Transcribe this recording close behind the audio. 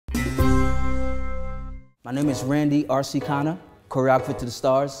My name is Randy R.C. choreographer to the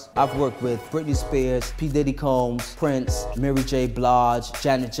stars. I've worked with Britney Spears, Diddy Combs, Prince, Mary J. Blige,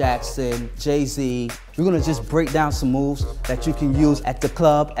 Janet Jackson, Jay-Z. We're gonna just break down some moves that you can use at the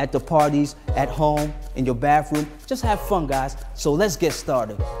club, at the parties, at home, in your bathroom. Just have fun, guys. So let's get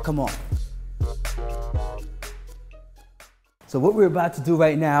started. Come on. So what we're about to do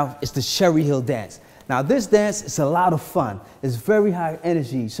right now is the Cherry Hill dance. Now this dance is a lot of fun. It's very high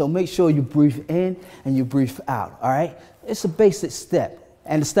energy, so make sure you breathe in and you breathe out, all right? It's a basic step,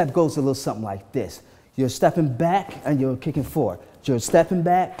 and the step goes a little something like this. You're stepping back and you're kicking forward. You're stepping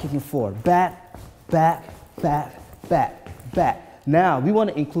back, kicking forward. Back, back, back, back, back. Now we want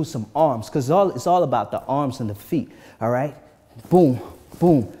to include some arms, because it's all about the arms and the feet, all right? Boom,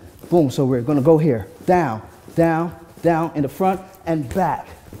 boom, boom. So we're gonna go here. Down, down, down in the front, and back,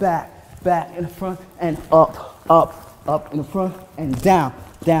 back, back in the front, and up, up, up in the front, and down,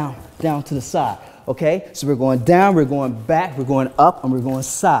 down, down to the side, okay? So we're going down, we're going back, we're going up, and we're going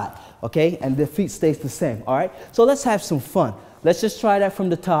side, okay? And the feet stays the same, all right? So let's have some fun. Let's just try that from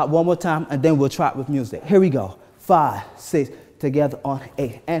the top one more time, and then we'll try it with music. Here we go. 5, 6, together on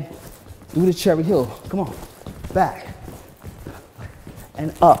 8, and do the Cherry Hill. Come on, back,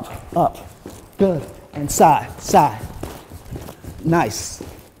 and up, up, good, and side, side. Nice.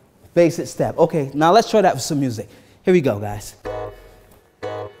 Basic step. Okay, now let's try that with some music. Here we go, guys.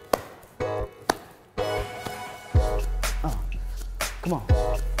 Come on.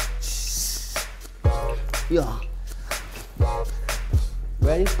 Yeah.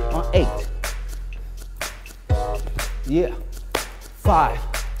 Ready? On 8. Yeah. 5,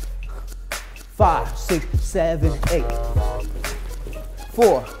 5, 6, 7, 8.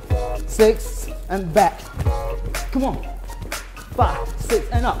 4, 6, and back. Come on. 5, 6,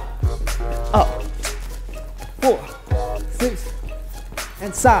 and up. Up. 4, 6,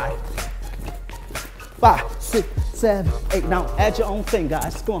 and side. 5, 6, 7, 8. Now add your own thing,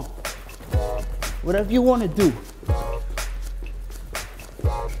 guys. Come on. Whatever you want to do.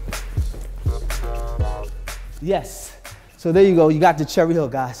 Yes. So there you go. You got the Cherry Hill,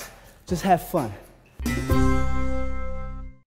 guys. Just have fun.